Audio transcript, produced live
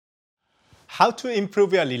How to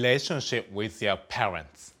improve your relationship with your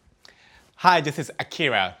parents. Hi, this is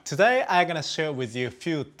Akira. Today I'm gonna share with you a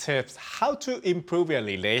few tips how to improve your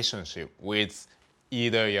relationship with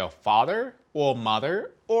either your father or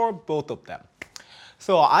mother or both of them.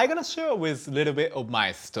 So I'm gonna share with a little bit of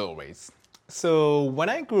my stories. So when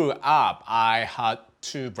I grew up, I had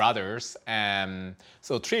two brothers and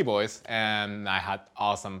so three boys, and I had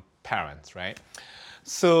awesome parents, right?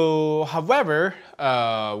 So, however,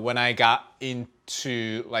 when I got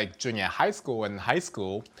into like junior high school and high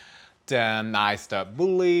school, then I started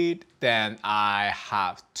bullied. Then I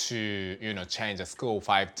have to, change the school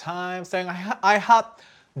 5 times. And I had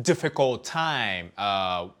difficult time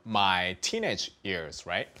my teenage years,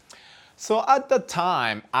 right? So at the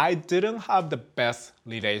time, I didn't have the best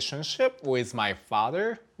relationship with my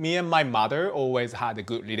father. Me and my mother always had a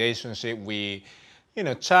good relationship. We,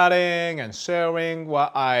 chatting and sharing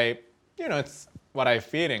it's what I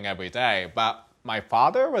feeling every day. But my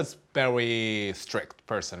father was very strict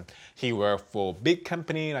person. He worked for big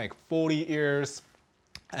company like 40 years,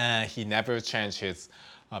 and he never changed his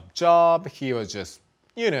job. He was just,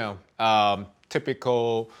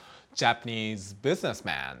 typical Japanese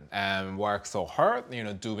businessman and worked so hard,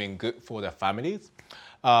 doing good for the families.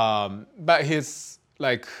 But his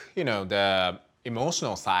the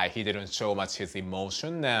emotional side, he didn't show much his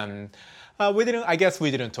emotion, and I guess we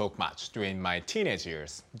didn't talk much during my teenage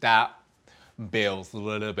years. That builds a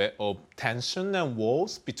little bit of tension and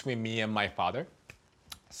walls between me and my father.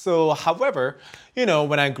 So, however,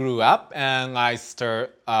 when I grew up and I started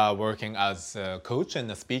working as a coach and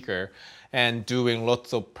a speaker and doing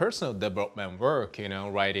lots of personal development work,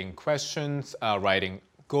 writing questions, writing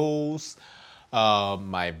goals,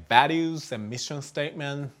 my values and mission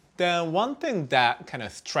statement, then one thing that kind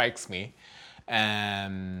of strikes me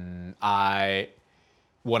and I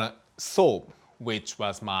want to solve, which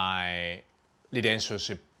was my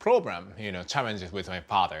relationship problem, challenges with my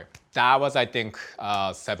father. That was, I think,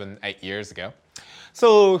 7, 8 years ago.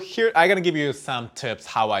 So here, I'm gonna give you some tips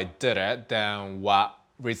how I did it, then what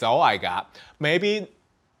result I got. Maybe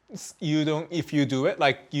you don't, if you do it,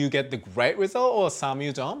 like you get the great result, or some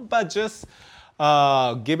you don't, but just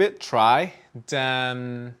give it try.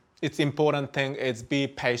 Then it's important thing is be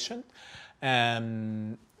patient,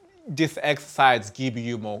 and this exercise give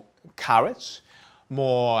you more courage,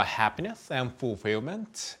 more happiness and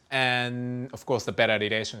fulfillment, and of course a better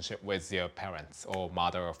relationship with your parents or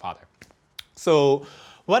mother or father. So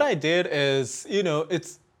what I did is,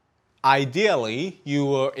 it's ideally you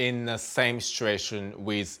were in the same situation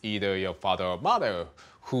with either your father or mother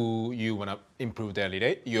who you want to improve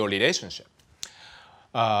your relationship.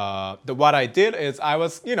 What I did is I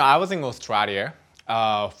was in Australia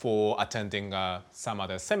for attending some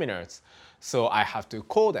other seminars, so I have to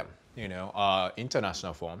call them,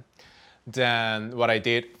 international phone. Then what I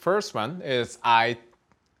did first one is I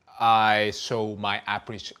show my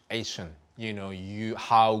appreciation, you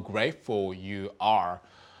how grateful you are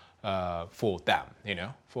for them,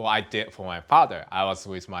 For I did for my father. I was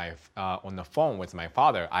with my on the phone with my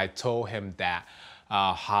father. I told him that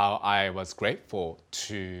how I was grateful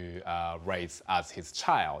to raise as his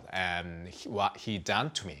child and what he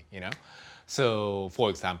done to me, So, for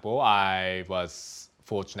example, I was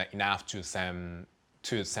fortunate enough to send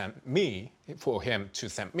me for him to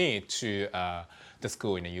send me to the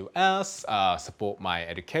school in the U.S., support my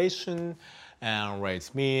education, and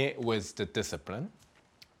raise me with the discipline.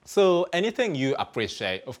 So anything you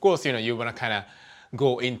appreciate, of course, you want to kind of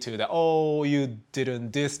go into the, oh, you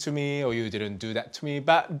didn't this to me or you didn't do that to me,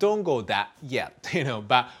 but don't go that yet,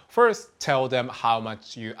 But first tell them how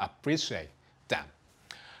much you appreciate them.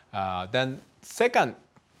 Then second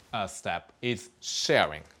step is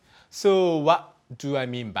sharing. So what do I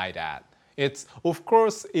mean by that? It's, of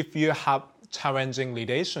course, if you have challenging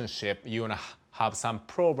relationship, you want to have some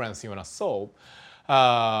problems you want to solve,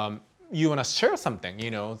 you want to share something,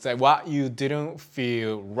 that what you didn't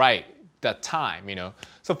feel right that time,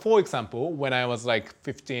 So for example, when I was like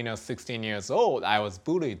 15 or 16 years old, I was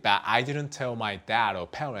bullied, but I didn't tell my dad or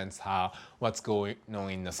parents what's going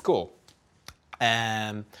on in the school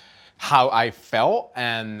and how I felt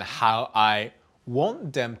and how I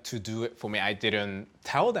want them to do it for me. I didn't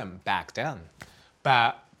tell them back then,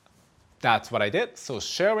 but that's what I did. So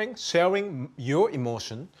sharing your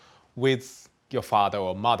emotion with your father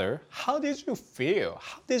or mother, how did you feel?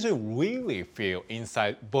 How did you really feel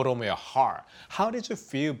inside bottom of your heart? How did you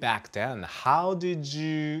feel back then? How did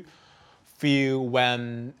you feel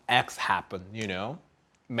when X happened,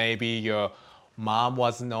 Maybe your mom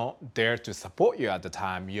was not there to support you at the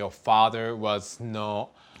time. Your father was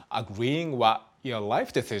not agreeing what your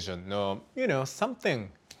life decision, no, something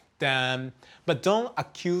Then, but don't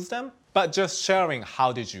accuse them, but just sharing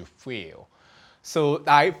how did you feel. So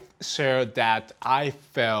I shared that I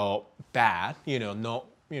felt bad, not,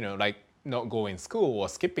 like not going school or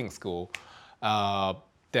skipping school. Uh,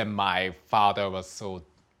 then my father was so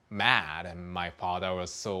mad and my father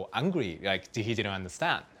was so angry, like he didn't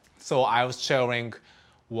understand. So I was sharing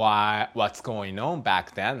what's going on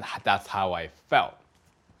back then. That's how I felt.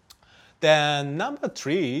 Then number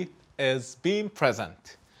three is being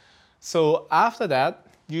present. So after that,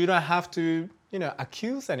 you don't have to,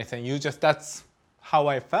 accuse anything. You just, that's how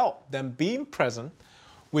I felt. Then being present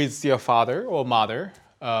with your father or mother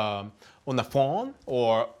on the phone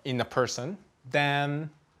or in a person, then,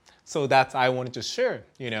 so that's I wanted to share,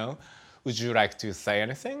 Would you like to say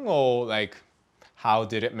anything or like, how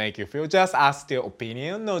did it make you feel? Just ask their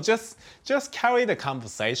opinion. No, just carry the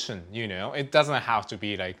conversation, It doesn't have to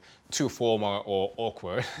be like too formal or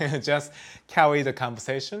awkward. Just carry the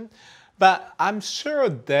conversation. But I'm sure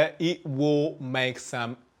that it will make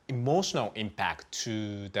some emotional impact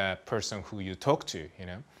to the person who you talk to,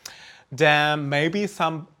 Then maybe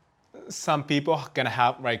some people are gonna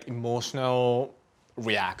have like emotional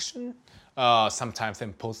reaction, sometimes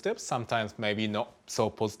in positive, sometimes maybe not so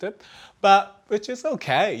positive, but which is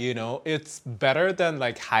okay, It's better than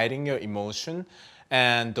like hiding your emotion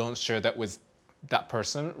and don't share that with that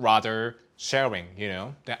person, rather sharing,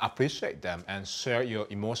 then appreciate them and share your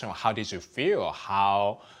emotion. How did you feel?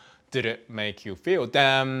 How did it make you feel?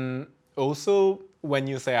 Then also when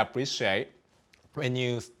you say appreciate, when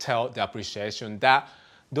you tell the appreciation that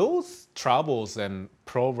those troubles and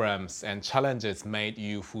problems and challenges made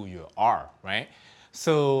you who you are, right?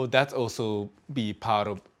 So that's also be part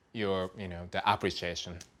of your, the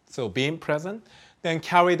appreciation. So being present, then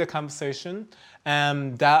carry the conversation,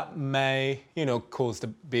 and that may, cause the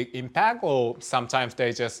big impact. Or sometimes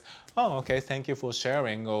they just, oh, okay, thank you for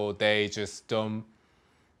sharing, or they just don't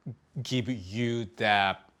give you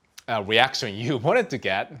the reaction you wanted to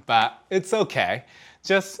get, but it's okay.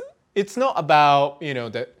 Just it's not about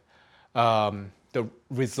the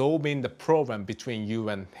resolving the problem between you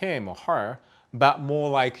and him or her, but more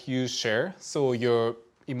like you share, so your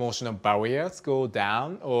emotional barriers go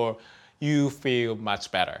down or you feel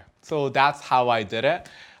much better. So that's how I did it.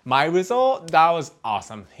 My result, that was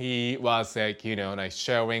awesome. He was like, like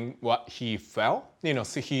sharing what he felt,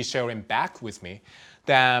 so he sharing back with me.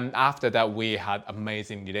 Then after that, we had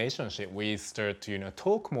amazing relationship. We started to,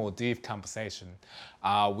 talk more deep conversation.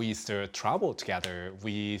 We started travel together.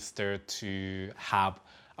 We started to have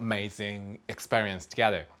amazing experience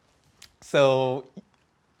together. So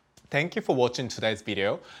thank you for watching today's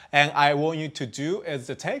video. And I want you to do is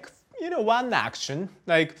to take, one action,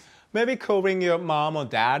 like maybe calling your mom or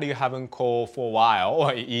dad you haven't called for a while,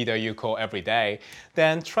 or either you call every day.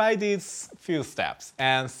 Then try these few steps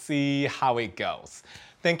and see how it goes.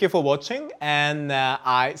 Thank you for watching, and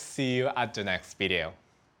I see you at the next video.